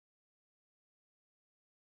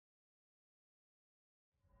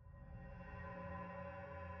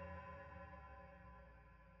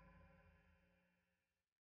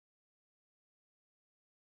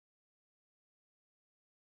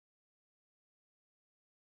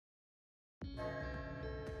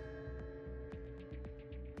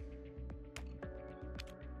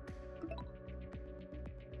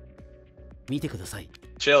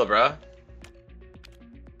Chill, bro.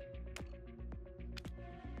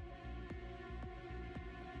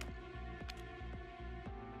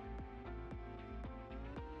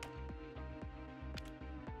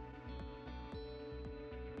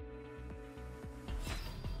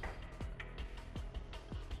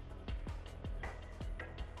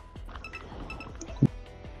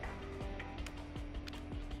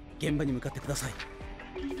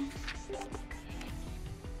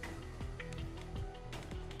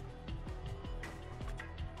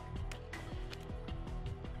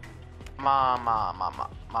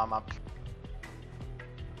 Mama.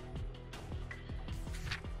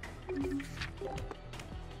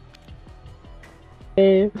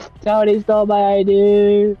 Tony stole my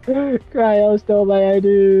ID. Cryo stole my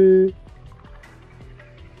ID.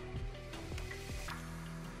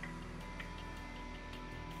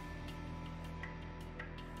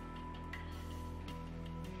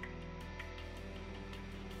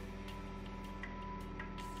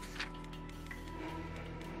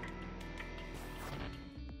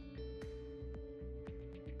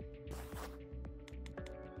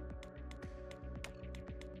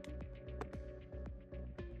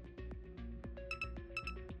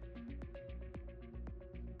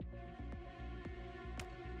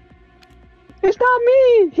 It's not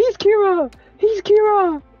me! He's Kira! He's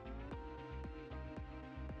Kira!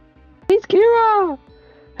 He's Kira!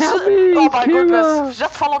 Help me! Oh my Kira! goodness!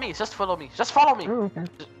 Just follow me! Just follow me! Just follow me! Oh, okay.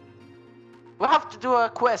 We have to do a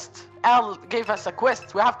quest. Al gave us a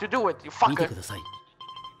quest. We have to do it, you fucker.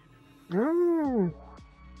 Oh.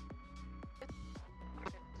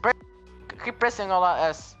 Keep pressing all our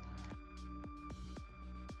S.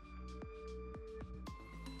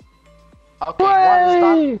 Okay, one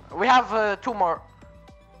is done. We have 2 more.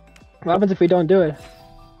 What happens if we don't do it?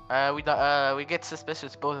 We get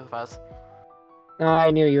suspicious, both of us. No, I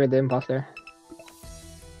knew you were the imposter.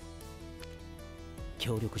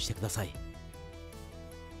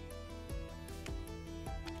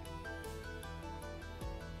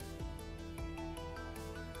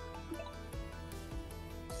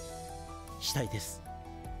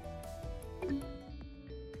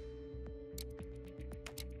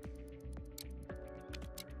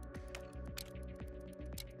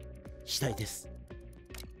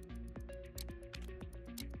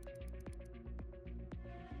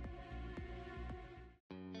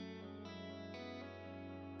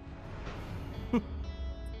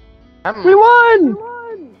 We won!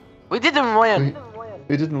 We didn't win!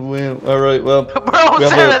 We didn't win. Alright, well. Bro,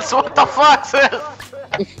 serious, what the fuck, sis?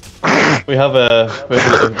 We have a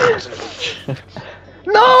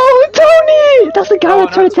No, Tony! That's the guy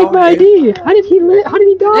that tried to take my ID. How did he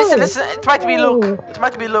die? Listen, it might be Luke. It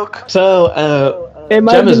might be Luke. So,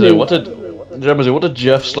 Jemazu, what did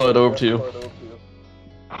Jeff slide over to you?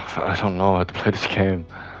 I don't know. I had to play this game.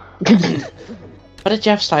 What did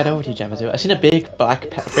Jeff slide over to you, Jemazu? I seen a big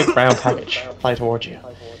big brown package fly towards you.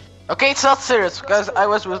 Okay, it's not serious because I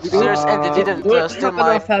was with serious and they didn't steal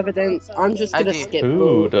my enough evidence. I'm just gonna ID. skip.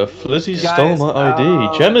 Ooh, the Flizzy stole my ID.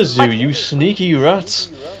 Jemazu, you sneaky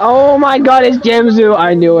rats. Oh my god, it's Jamzu.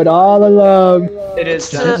 I knew it all along. It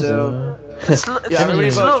is Jamzu. Yeah,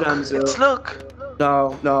 we vote Jamzu. It's Luke.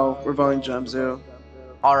 No, we're voting Jamzu.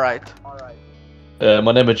 Alright.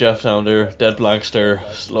 My name is Jeff Sounder, dead blankster,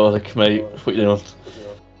 like mate, what you doing?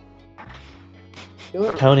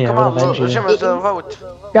 Tony, I will avenge you. Vote.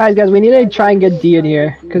 Guys, we need to try and get D in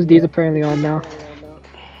here, because D's apparently on now.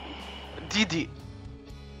 DD.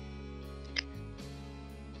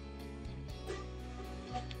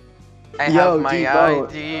 I have my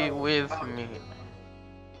ID with me.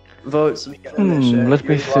 Vote so we get this shit. Let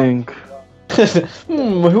me think.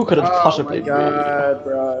 Who could it possibly be?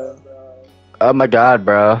 Bro. Oh my god,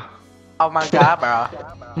 bro. Oh my god, bro.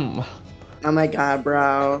 Oh my god,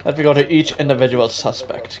 bro. Let me go to each individual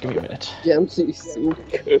suspect. Give me a minute.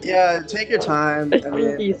 Yeah, take your time. I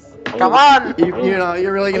mean, come on! You know,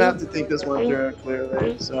 you're really gonna have to think this one through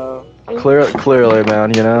clearly. So clearly,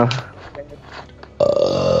 man. You know.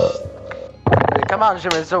 Come on,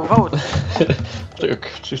 Jimmy, so vote. Luke,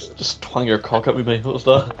 just twang your cock at me, mate. What was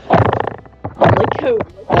that? I like how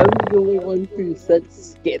I'm the only one who said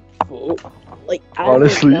skip vote. Like,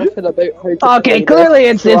 honestly. Okay, clearly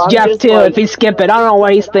it's Jeff too. If he's skipping, I don't know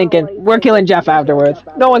what he's thinking. We're killing Jeff afterwards.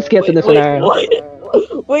 No one skips in this scenario.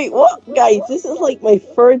 Wait, what, guys? This is like my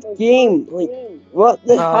 3rd game. Like, what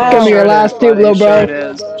the hell? Give me your last two, little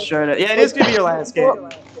bro. Sure it is. Yeah, it is gonna be your last game.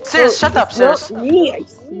 Serious, shut up, Serious. Not me, I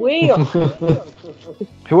swear.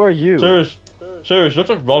 Who are you? Serious, looks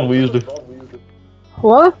like Ron Weasley.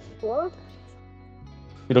 What?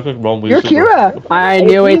 You look like Ron Weasley. You're Kira! I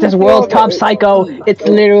knew it. This world's top psycho. It's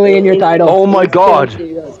literally in your title. Oh my god!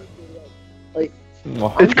 Like,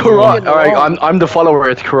 It's Karai. Alright, I'm the follower.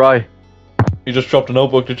 It's Karai. You just dropped a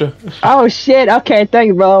notebook, did you? Oh shit, okay,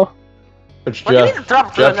 thanks, bro. It's What do you mean Jeff.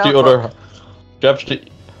 drop the Jeff's the notebook? other. Jeff's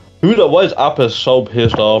the. Why is Appa so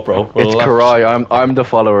pissed off, bro? It's Karai. I'm the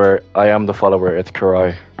follower. I am the follower. It's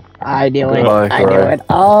Karai. I knew it. Goodbye, I knew Karai. it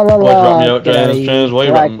all Why you rat along. me out, James? James, why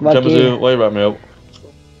you rat me Jemazoo, why you rat me out?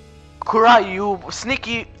 Kurai, you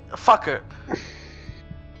sneaky fucker.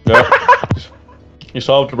 Yeah. You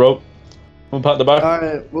solved it, bro. One pat in the back.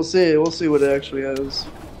 Alright, we'll see what it actually has.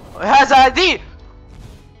 It has ID!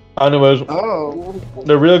 Anyways, Oh.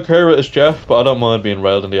 the real Kira is Jeff, but I don't mind being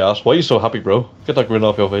railed in the ass. Why are you so happy, bro? Get that grin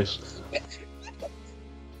off your face.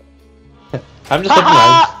 I'm just looking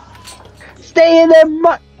nice. Stay in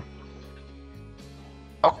there,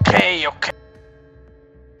 Okay, okay.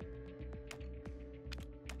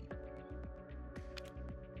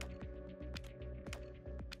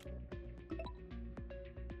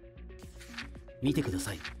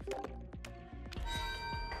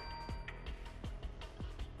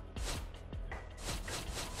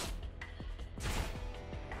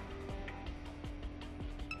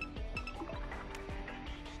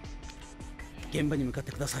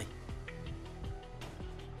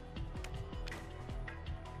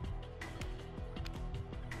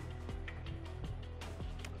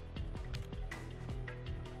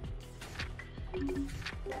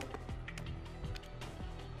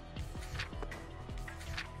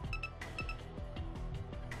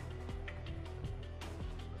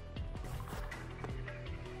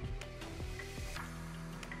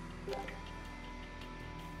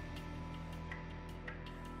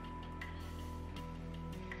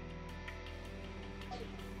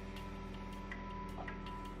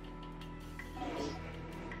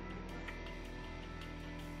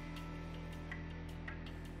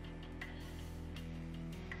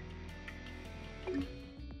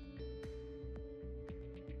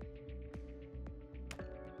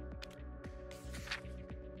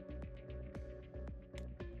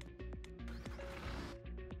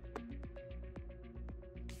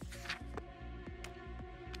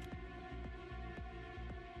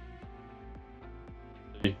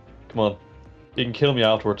 Come on. You can kill me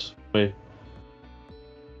afterwards. Me.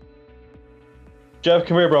 Jeff,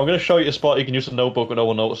 come here, bro. I'm gonna show you a spot you can use a notebook with no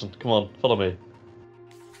one noticing. Come on, follow me.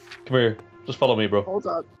 Come here. Just follow me, bro. hold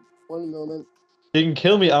on. 1 moment. You can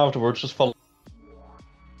kill me afterwards, just follow.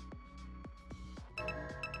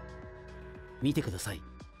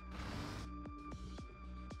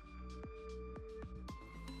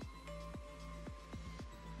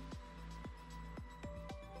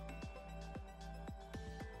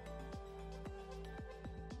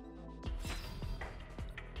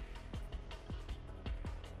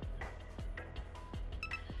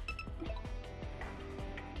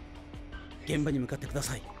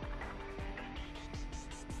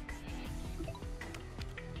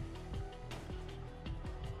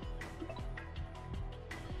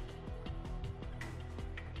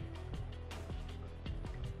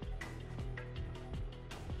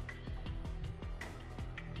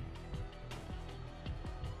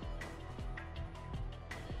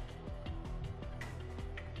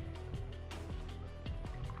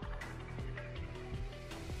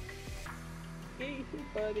 Hey,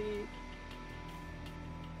 buddy.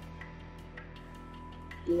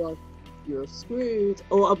 You're screwed.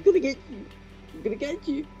 Oh, I'm gonna get you. I'm gonna get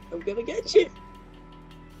you. I'm gonna get you.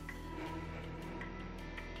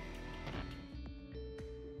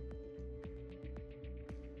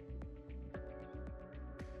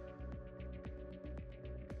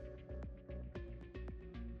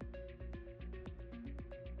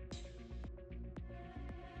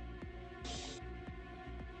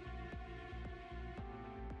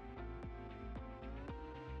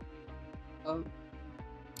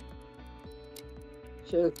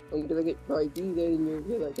 Sure, I'm gonna get by you then, and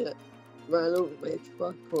you're gonna get ran over by a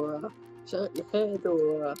truck or shot in the head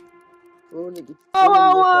or thrown in the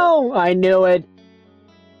Oh, I knew it.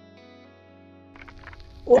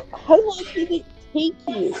 Well, how long did it take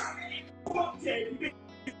you?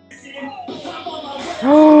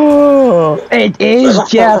 Oh, it is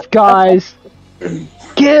Jeff, guys.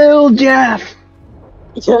 Kill Jeff.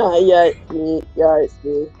 Yeah, it's me. Yeah, it's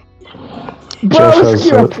me. Bro, Jeff has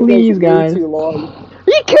Kira, it. please, Way guys. too long.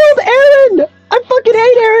 He killed Aaron! I fucking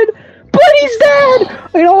hate Aaron! But he's dead!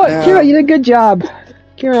 You know what, Yeah. Kira, you did a good job.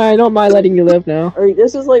 Kira, I don't mind letting you live now. Alright,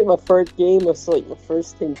 this is like my third game. It's like my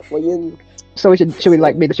first time playing. So should we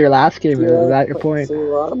like make this your last game? Is that your point?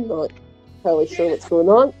 So I'm not entirely sure what's going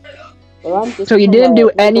on. Well, I'm just So you didn't do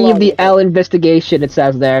polite, any of the polite. L investigation, it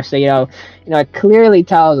says there. So, it clearly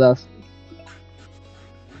tells us.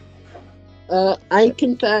 I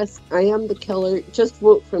confess, I am the killer. Just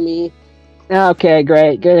vote for me. Okay,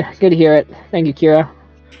 great. Good to hear it. Thank you, Kira.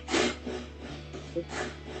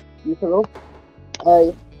 You know?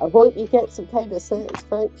 I hope you get some kind of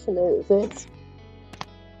satisfaction out of this.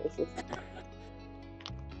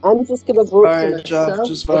 I'm just gonna vote for Alright, Jeff, myself,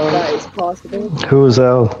 just if vote. that is possible. Who's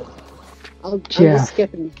L? I'm Jeff. just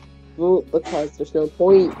skipping vote because there's no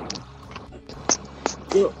point.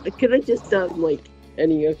 I could have just done, like,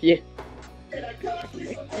 any of you.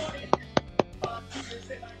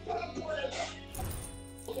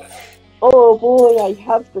 Oh boy, I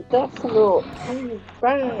have the death note. Oh,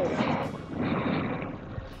 bad.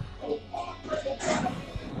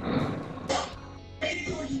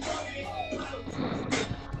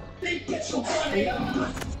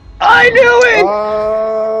 I knew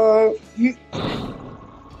it!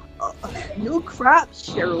 No crap,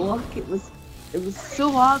 Sherlock. It was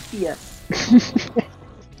so obvious.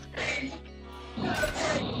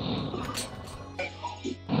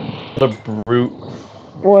 What a brute.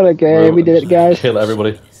 What a game. We did it, guys. Kill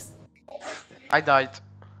everybody. I died.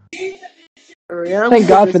 Thank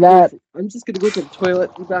God for that. I'm just gonna go to the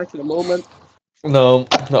toilet. Be back in a moment. No,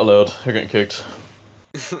 not allowed. You're getting kicked.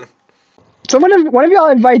 So one of y'all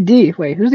invite D. Wait, who's